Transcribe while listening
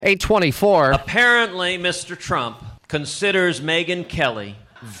824. Apparently, Mr. Trump considers Megyn Kelly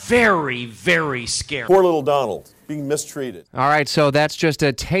very, very scary. Poor little Donald being mistreated. All right, so that's just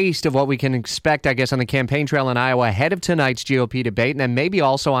a taste of what we can expect, I guess, on the campaign trail in Iowa ahead of tonight's GOP debate, and then maybe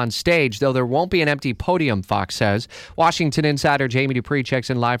also on stage, though there won't be an empty podium, Fox says. Washington insider Jamie Dupree checks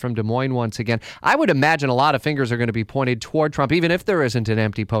in live from Des Moines once again. I would imagine a lot of fingers are going to be pointed toward Trump, even if there isn't an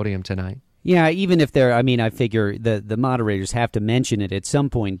empty podium tonight. Yeah, even if I figure the moderators have to mention it at some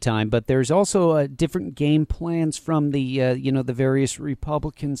point in time, but there's also different game plans from the various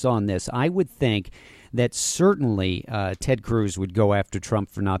Republicans on this. I would think that certainly Ted Cruz would go after Trump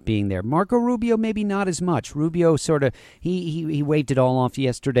for not being there. Marco Rubio, maybe not as much. Rubio sort of, he waved it all off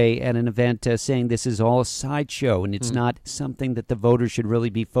yesterday at an event saying this is all a sideshow and it's not something that the voters should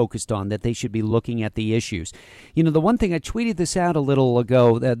really be focused on, that they should be looking at the issues. You know, the one thing, I tweeted this out a little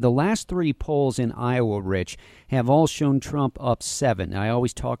ago, that the last three polls in Iowa, Rich, have all shown Trump up 7. I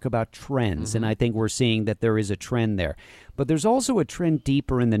always talk about trends, and I think we're seeing that there is a trend there. But there's also a trend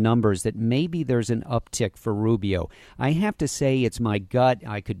deeper in the numbers that maybe there's an uptick for Rubio. I have to say it's my gut.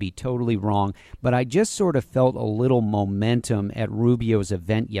 I could be totally wrong, but I just sort of felt a little momentum at Rubio's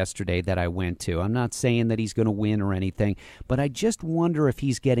event yesterday that I went to. I'm not saying that he's going to win or anything, but I just wonder if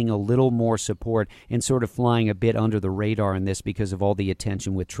he's getting a little more support and sort of flying a bit under the radar in this because of all the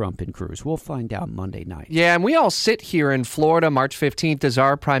attention with Trump and Cruz. We'll find out Monday night. Yeah, and we all sit here in Florida. March 15th is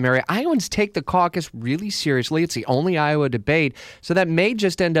our primary. Iowans take the caucus really seriously. It's the only Iowa debate, so that may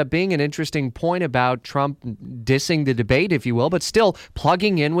just end up being an interesting point about Trump dissing the debate, if you will, but still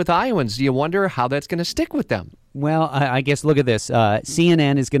plugging in with Iowans. Do you wonder how that's going to stick with them? Well, I guess look at this.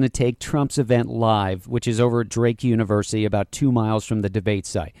 CNN is going to take Trump's event live, which is over at Drake University, about 2 miles from the debate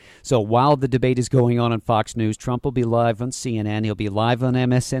site. So while the debate is going on Fox News, Trump will be live on CNN. He'll be live on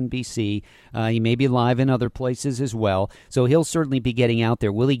MSNBC. He may be live in other places as well. So he'll certainly be getting out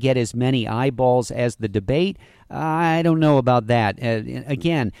there. Will he get as many eyeballs as the debate? I don't know about that.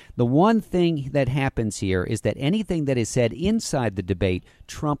 Again, the one thing that happens here is that anything that is said inside the debate,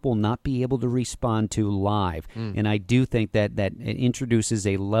 Trump will not be able to respond to live. And I do think that introduces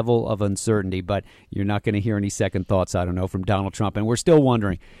a level of uncertainty, but you're not going to hear any second thoughts, I don't know, from Donald Trump. And we're still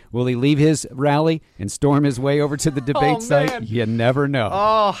wondering, will he leave his rally and storm his way over to the debate site? You never know.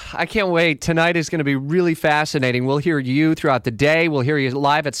 Oh, I can't wait. Tonight is going to be really fascinating. We'll hear you throughout the day. We'll hear you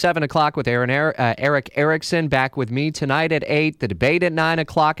live at 7 o'clock with Eric Erickson, back with me tonight at 8, the debate at 9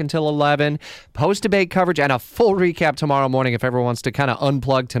 o'clock until 11, post-debate coverage, and a full recap tomorrow morning if everyone wants to kind of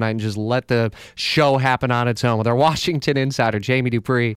unplug tonight and just let the show happen on its own with our Washington insider, Jamie Dupree.